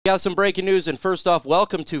Got some breaking news, and first off,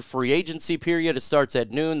 welcome to free agency period. It starts at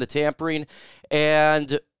noon, the tampering,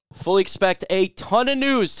 and fully expect a ton of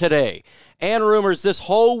news today and rumors this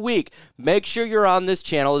whole week. Make sure you're on this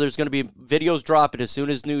channel. There's going to be videos dropping as soon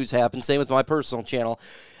as news happens. Same with my personal channel.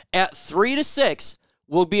 At 3 to 6,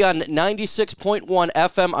 we'll be on 96.1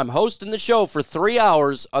 FM. I'm hosting the show for 3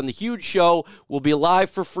 hours on the huge show. We'll be live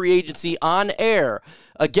for free agency on air.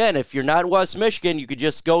 Again, if you're not in West Michigan, you could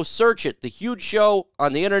just go search it, The Huge Show,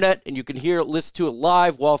 on the internet, and you can listen to it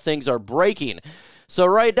live while things are breaking. So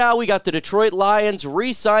right now, we got the Detroit Lions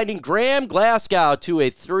re-signing Graham Glasgow to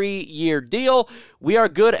a 3-year deal. We are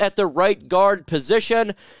good at the right guard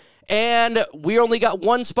position, and we only got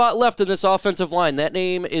one spot left in this offensive line. That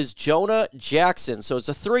name is Jonah Jackson. So it's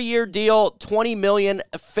a 3-year deal, $20 million.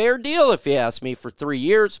 A fair deal, if you ask me, for 3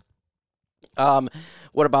 years.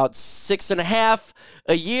 What about 6.5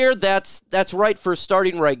 a year? That's right for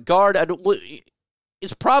starting right guard.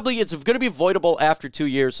 It's going to be voidable after 2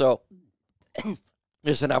 years. So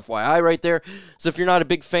just an FYI right there. So if you're not a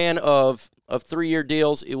big fan of 3-year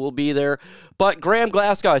deals, it will be there. But Graham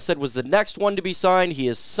Glasgow, I said, was the next one to be signed. He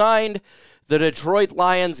is signed. The Detroit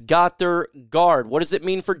Lions got their guard. What does it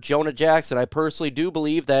mean for Jonah Jackson? I personally do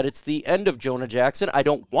believe that it's the end of Jonah Jackson. I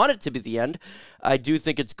don't want it to be the end. I do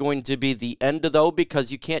think it's going to be the end, though,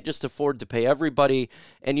 because you can't just afford to pay everybody.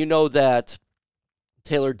 And you know that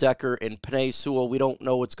Taylor Decker and Penei Sewell, we don't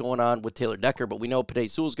know what's going on with Taylor Decker, but we know Penei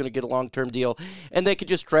Sewell is going to get a long-term deal, and they could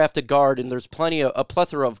just draft a guard, and there's a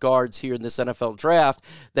plethora of guards here in this NFL draft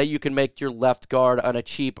that you can make your left guard on a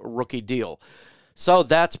cheap rookie deal. So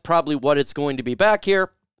that's probably what it's going to be back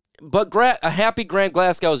here. But a happy Graham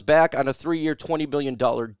Glasgow is back on a 3-year, $20 million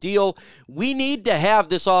deal. We need to have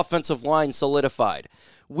this offensive line solidified.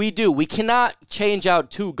 We do. We cannot change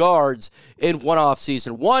out 2 guards in one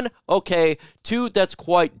offseason. 1, okay. 2, that's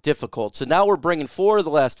quite difficult. So now we're bringing 4 of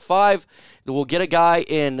the last 5. We'll get a guy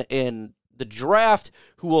in the draft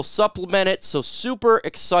who will supplement it. So super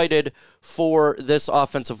excited for this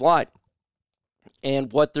offensive line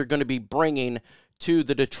and what they're going to be bringing to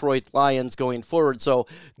the Detroit Lions going forward. So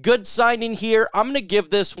good signing here. I'm going to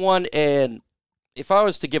give this one, and if I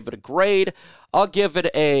was to give it a grade, I'll give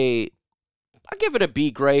it a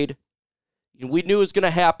B grade. We knew it was going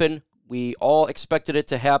to happen. We all expected it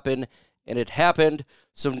to happen, and it happened.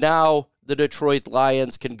 So now the Detroit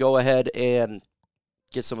Lions can go ahead and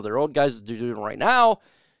get some of their own guys that they're doing right now,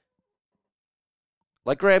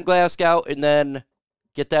 like Graham Glasgow, and then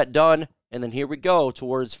get that done. And then here we go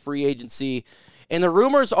towards free agency. And the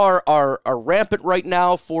rumors are rampant right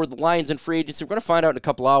now for the Lions in free agency. We're going to find out in a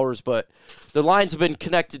couple hours, but the Lions have been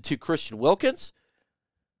connected to Christian Wilkins,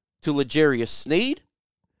 to L'Jarius Sneed,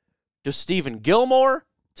 to Stephen Gilmore,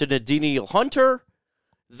 to Nathaniel Hunter.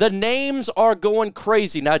 The names are going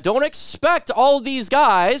crazy. Now, don't expect all of these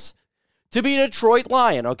guys to be a Detroit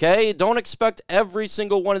Lion, okay? Don't expect every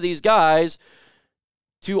single one of these guys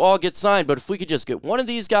to all get signed, but if we could just get one of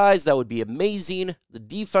these guys, that would be amazing. The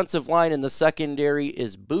defensive line in the secondary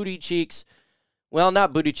is booty cheeks. Well,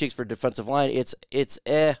 not booty cheeks for defensive line. It's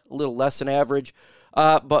a little less than average.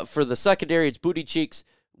 But for the secondary, it's booty cheeks.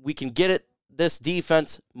 We can get it. This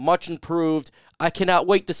defense, much improved. I cannot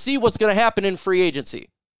wait to see what's going to happen in free agency.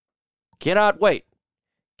 Cannot wait.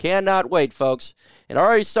 Cannot wait, folks. And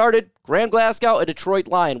already started. Graham Glasgow, a Detroit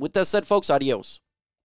Lion. With that said, folks, adios.